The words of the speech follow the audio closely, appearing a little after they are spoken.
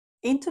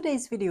In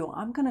today's video,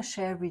 I'm going to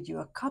share with you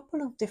a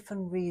couple of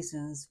different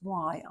reasons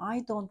why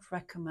I don't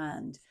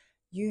recommend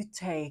you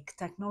take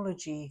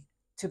technology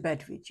to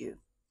bed with you.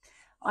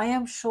 I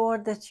am sure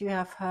that you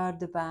have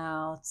heard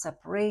about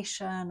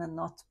separation and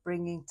not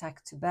bringing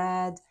tech to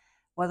bed,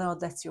 whether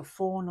that's your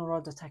phone or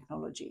other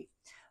technology.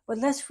 But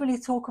let's really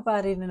talk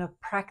about it in a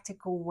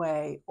practical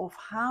way of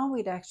how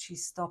it actually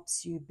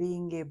stops you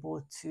being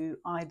able to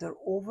either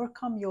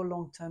overcome your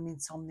long-term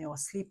insomnia or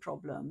sleep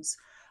problems,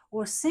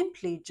 or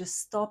simply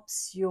just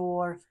stops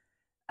your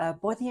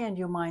body and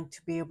your mind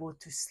to be able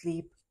to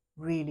sleep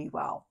really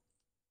well.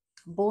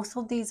 Both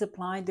of these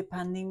apply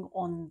depending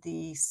on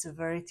the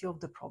severity of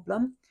the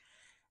problem.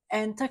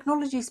 And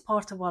technology is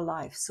part of our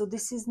life. So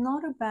this is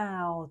not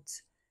about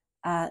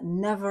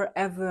never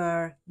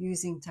ever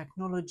using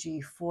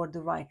technology for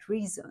the right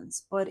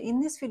reasons. But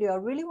in this video, I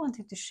really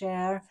wanted to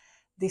share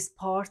this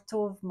part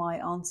of my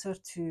answer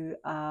to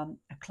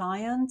a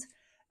client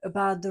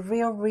about the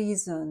real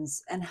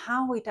reasons and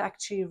how it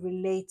actually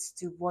relates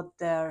to what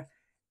their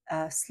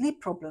sleep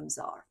problems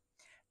are.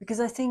 Because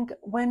I think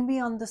when we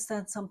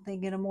understand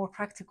something in a more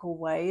practical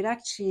way, it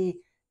actually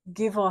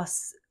gives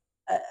us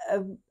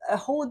a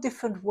whole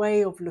different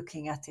way of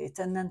looking at it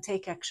and then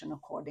take action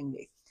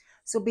accordingly.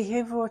 So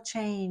behavioral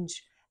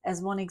change,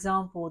 as one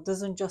example,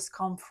 doesn't just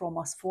come from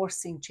us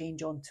forcing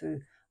change onto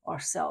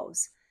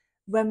ourselves.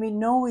 When we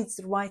know it's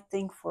the right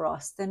thing for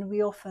us, then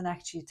we often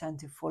actually tend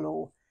to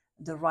follow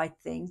the right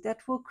thing that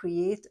will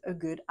create a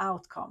good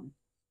outcome.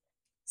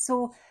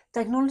 So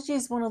technology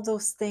is one of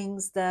those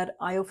things that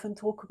I often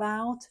talk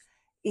about.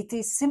 It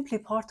is simply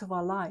part of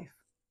our life.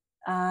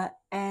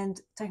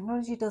 And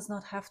technology does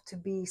not have to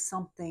be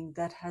something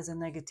that has a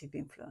negative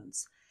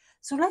influence.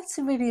 So let's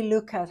really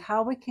look at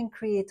how we can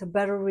create a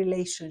better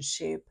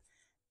relationship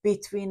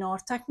between our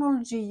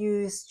technology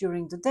use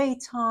during the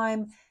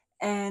daytime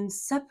and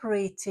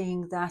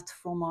separating that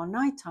from our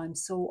nighttime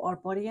so our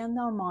body and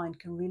our mind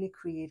can really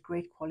create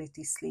great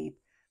quality sleep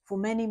for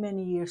many,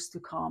 many years to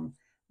come,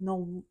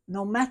 no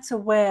matter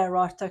where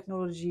our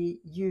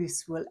technology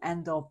use will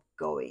end up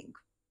going.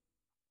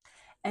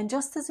 And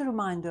just as a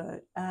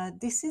reminder,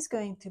 this is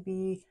going to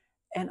be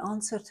an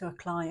answer to a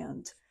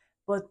client,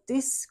 but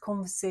this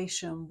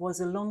conversation was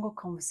a longer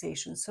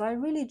conversation. So I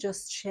really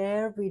just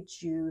share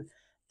with you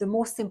the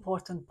most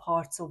important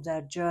parts of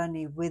their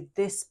journey with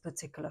this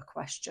particular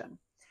question.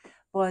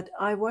 But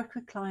I work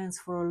with clients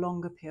for a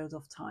longer period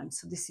of time.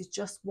 So this is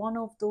just one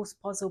of those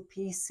puzzle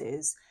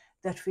pieces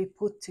that we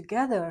put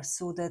together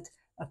so that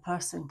a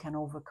person can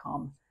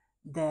overcome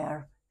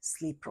their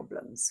sleep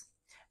problems.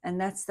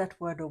 And that's that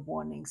word of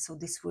warning. So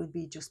this will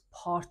be just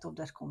part of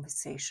that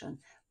conversation.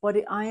 But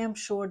I am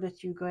sure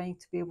that you're going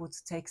to be able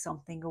to take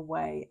something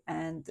away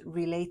and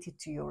relate it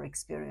to your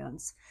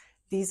experience.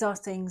 These are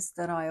things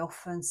that I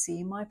often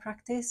see in my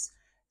practice.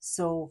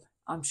 So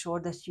I'm sure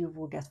that you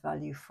will get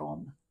value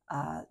from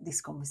this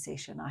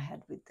conversation I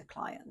had with the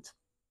client.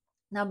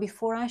 Now,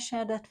 before I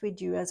share that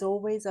with you, as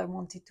always, I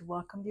wanted to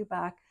welcome you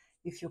back.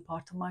 If you're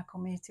part of my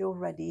community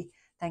already,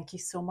 thank you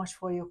so much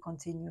for your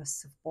continuous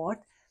support.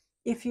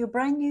 If you're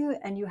brand new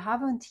and you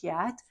haven't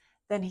yet,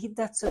 then hit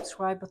that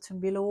subscribe button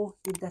below,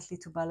 hit that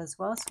little bell as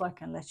well so I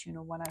can let you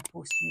know when I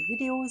post new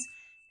videos.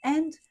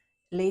 And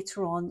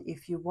later on,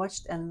 if you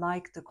watched and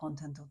liked the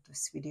content of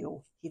this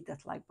video, hit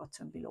that like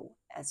button below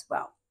as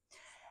well.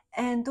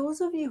 And those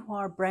of you who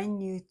are brand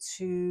new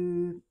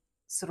to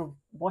sort of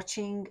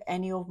watching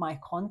any of my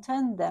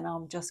content, then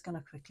I'm just going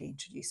to quickly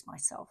introduce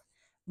myself.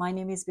 My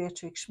name is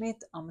Beatrix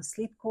Schmidt. I'm a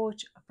sleep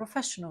coach, a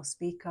professional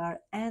speaker,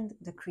 and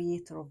the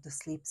creator of the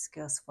Sleep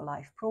Skills for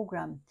Life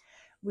program,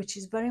 which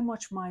is very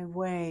much my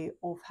way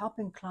of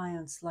helping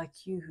clients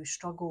like you who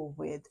struggle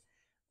with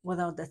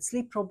whether that's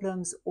sleep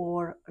problems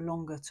or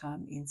longer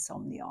term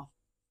insomnia.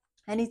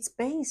 And it's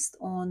based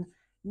on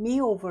me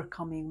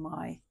overcoming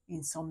my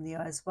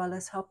insomnia as well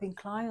as helping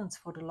clients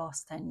for the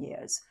last 10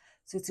 years.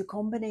 So it's a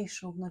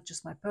combination of not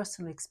just my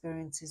personal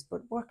experiences,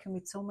 but working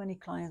with so many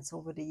clients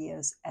over the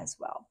years as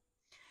well.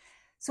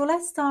 So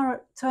let's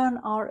turn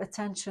our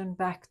attention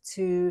back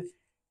to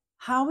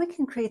how we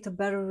can create a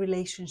better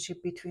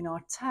relationship between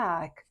our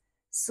tech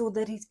so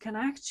that it can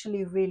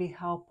actually really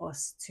help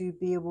us to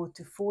be able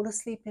to fall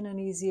asleep in an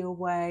easier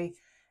way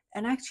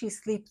and actually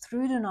sleep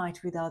through the night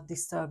without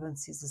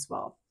disturbances as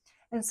well.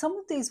 And some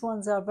of these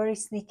ones are very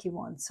sneaky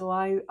ones. So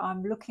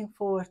I'm looking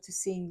forward to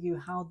seeing you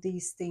how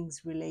these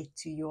things relate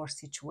to your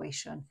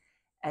situation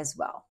as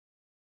well.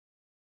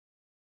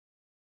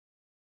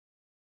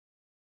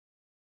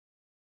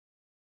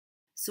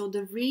 So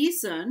the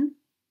reason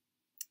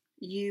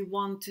you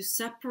want to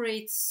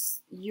separate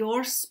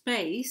your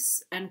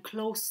space and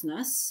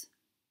closeness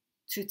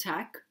to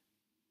tech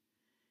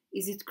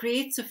is it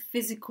creates a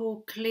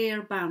physical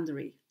clear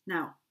boundary.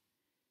 Now,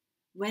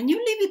 when you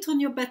leave it on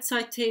your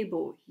bedside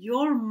table,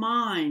 your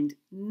mind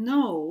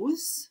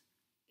knows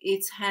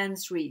it's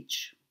hand's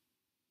reach.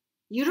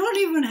 You don't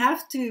even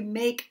have to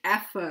make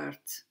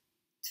effort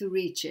to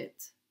reach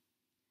it.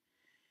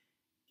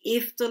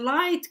 If the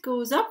light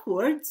goes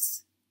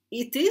upwards,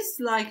 it is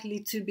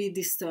likely to be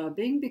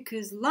disturbing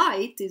because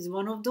light is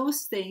one of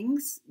those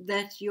things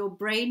that your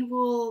brain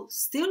will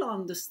still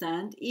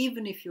understand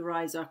even if your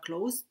eyes are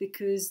closed,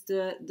 because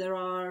there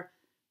are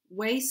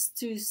ways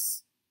to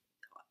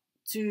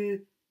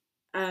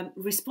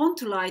respond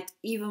to light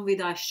even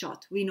with eyes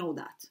shut. We know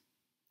that.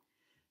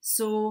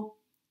 So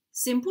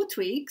simple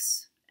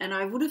tweaks, and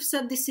I would have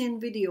said this in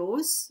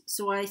videos,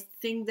 so I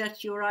think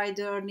that you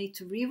either need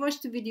to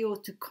rewatch the video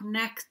to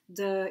connect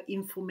the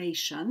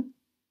information,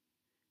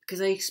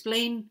 because I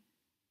explain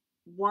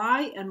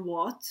why and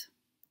what.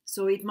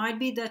 So it might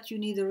be that you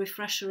need a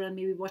refresher and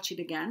maybe watch it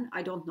again.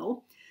 I don't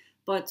know.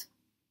 But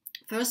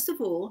first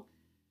of all,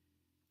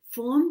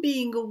 phone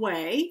being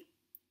away,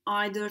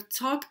 either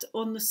tucked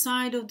on the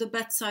side of the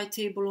bedside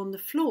table on the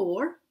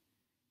floor,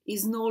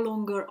 is no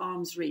longer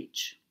arm's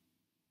reach.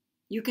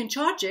 You can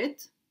charge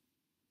it,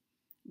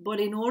 but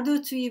in order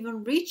to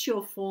even reach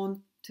your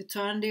phone, to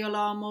turn the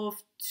alarm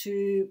off,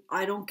 to,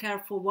 I don't care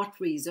for what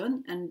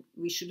reason, and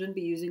we shouldn't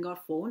be using our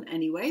phone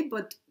anyway,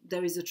 but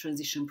there is a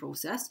transition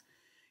process.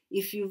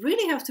 If you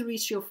really have to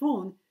reach your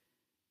phone,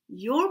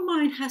 your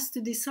mind has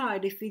to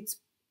decide if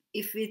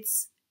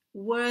it's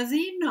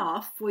worthy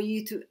enough for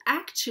you to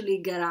actually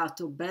get out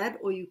of bed,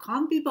 or you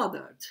can't be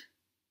bothered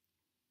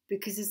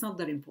because it's not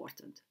that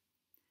important.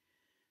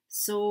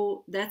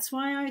 So that's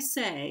why I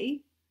say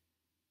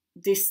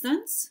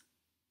distance,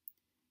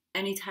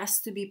 and it has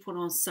to be put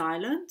on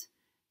silent,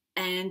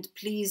 and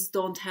please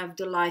don't have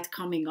the light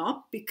coming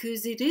up,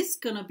 because it is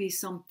going to be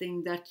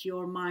something that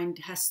your mind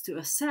has to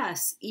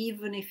assess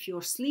even if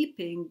you're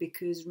sleeping,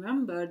 because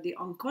remember, the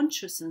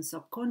unconscious and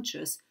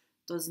subconscious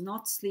does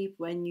not sleep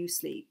when you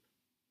sleep.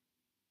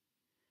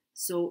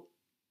 So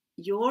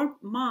your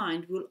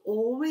mind will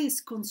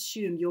always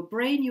consume, your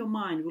brain, your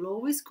mind will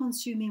always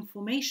consume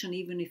information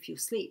even if you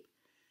sleep.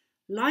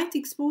 Light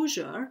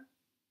exposure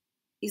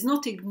is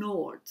not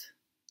ignored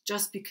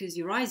just because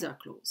your eyes are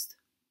closed.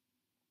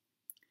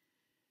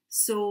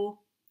 So,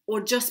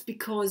 or just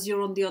because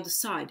you're on the other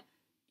side.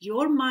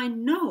 Your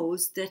mind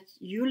knows that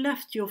you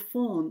left your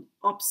phone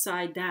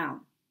upside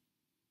down.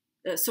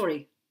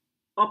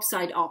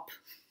 Upside up.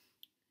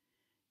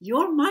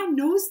 Your mind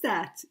knows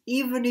that,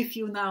 even if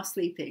you're now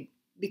sleeping,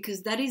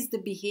 because that is the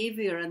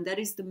behavior and that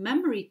is the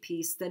memory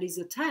piece that is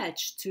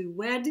attached to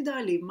where did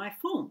I leave my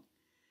phone.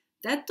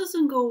 That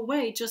doesn't go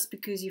away just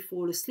because you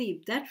fall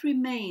asleep. That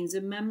remains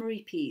a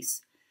memory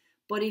piece.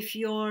 But if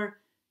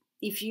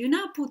you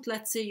now put,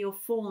 let's say, your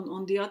phone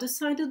on the other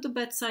side of the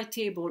bedside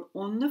table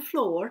on the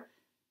floor,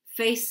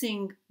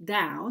 facing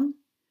down,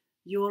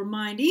 your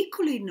mind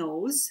equally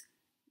knows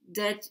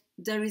that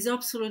there is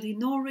absolutely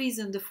no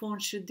reason the phone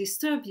should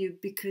disturb you,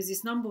 because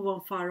it's number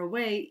one, far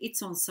away,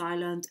 it's on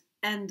silent,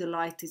 and the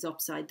light is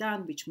upside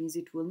down, which means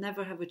it will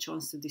never have a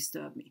chance to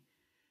disturb me.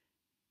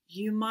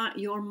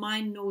 Your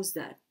mind knows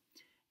that.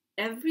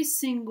 Every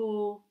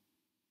single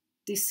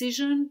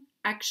decision,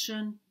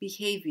 action,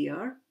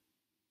 behavior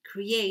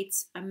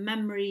creates a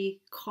memory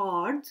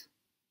card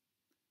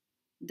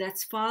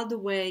that's filed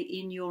away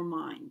in your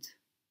mind.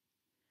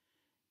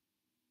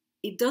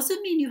 It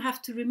doesn't mean you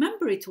have to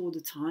remember it all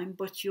the time,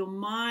 but your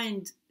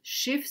mind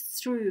shifts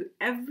through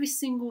every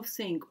single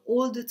thing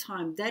all the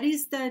time. That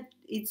is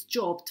its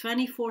job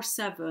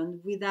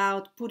 24/7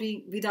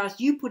 without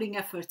you putting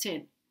effort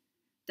in.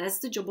 That's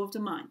the job of the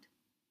mind.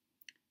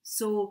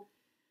 So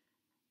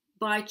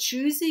by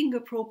choosing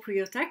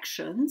appropriate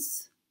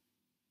actions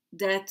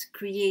that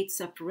create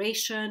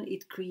separation,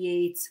 it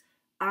creates,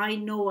 I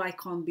know I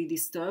can't be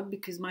disturbed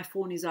because my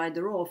phone is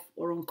either off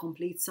or on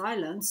complete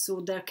silence,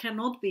 so there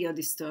cannot be a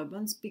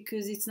disturbance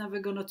because it's never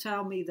going to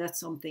tell me that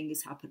something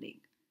is happening.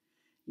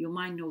 Your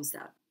mind knows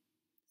that.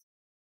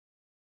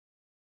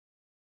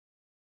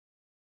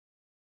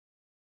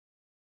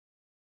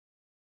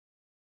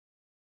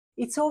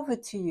 It's over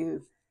to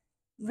you.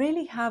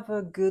 Really have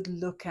a good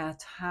look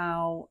at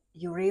how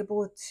you're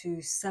able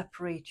to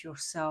separate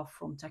yourself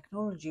from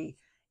technology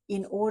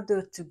in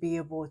order to be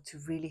able to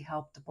really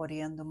help the body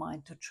and the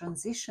mind to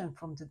transition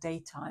from the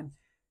daytime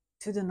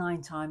to the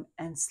nighttime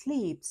and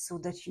sleep, so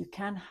that you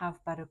can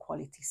have better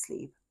quality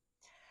sleep.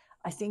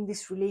 I think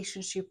this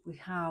relationship we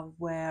have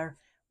where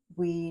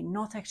we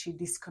not actually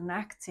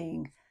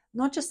disconnecting,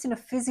 not just in a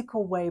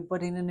physical way,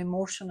 but in an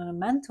emotional and a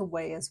mental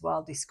way as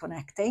well,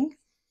 disconnecting,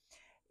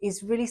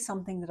 is really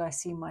something that I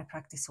see in my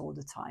practice all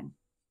the time.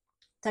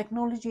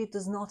 Technology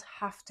does not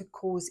have to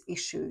cause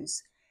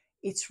issues.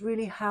 It's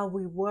really how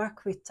we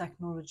work with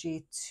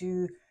technology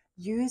to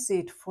use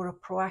it for a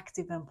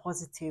proactive and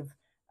positive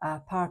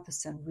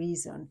purpose and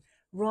reason,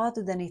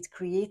 rather than it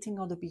creating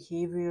other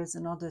behaviors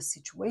and other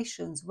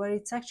situations where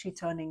it's actually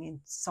turning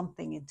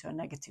something into a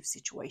negative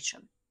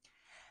situation.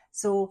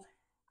 So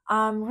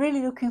I'm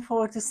really looking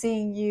forward to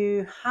seeing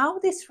you, how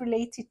this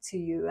related to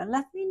you, and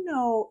let me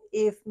know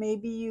if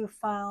maybe you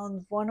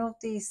found one of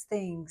these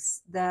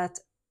things that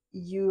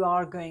you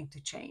are going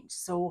to change.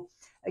 So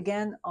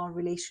again, our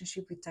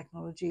relationship with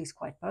technology is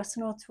quite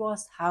personal to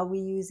us. How we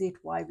use it,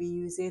 why we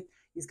use it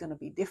is going to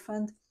be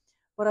different.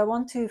 But I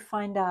want to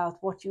find out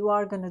what you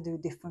are going to do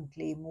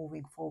differently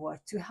moving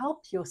forward to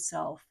help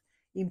yourself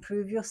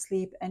improve your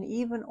sleep, and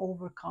even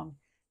overcome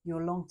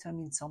your long-term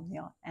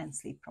insomnia and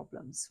sleep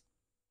problems.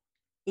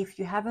 If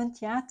you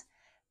haven't yet,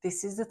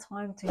 this is the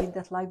time to hit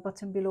that like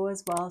button below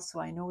as well, so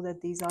I know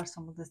that these are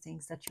some of the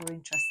things that you're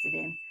interested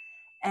in.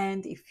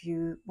 And if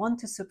you want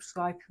to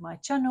subscribe to my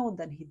channel,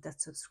 then hit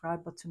that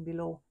subscribe button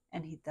below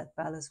and hit that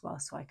bell as well,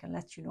 so I can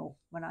let you know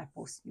when I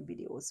post new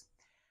videos.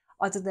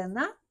 Other than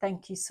that,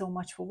 thank you so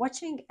much for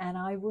watching, and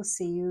I will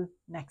see you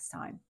next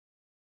time.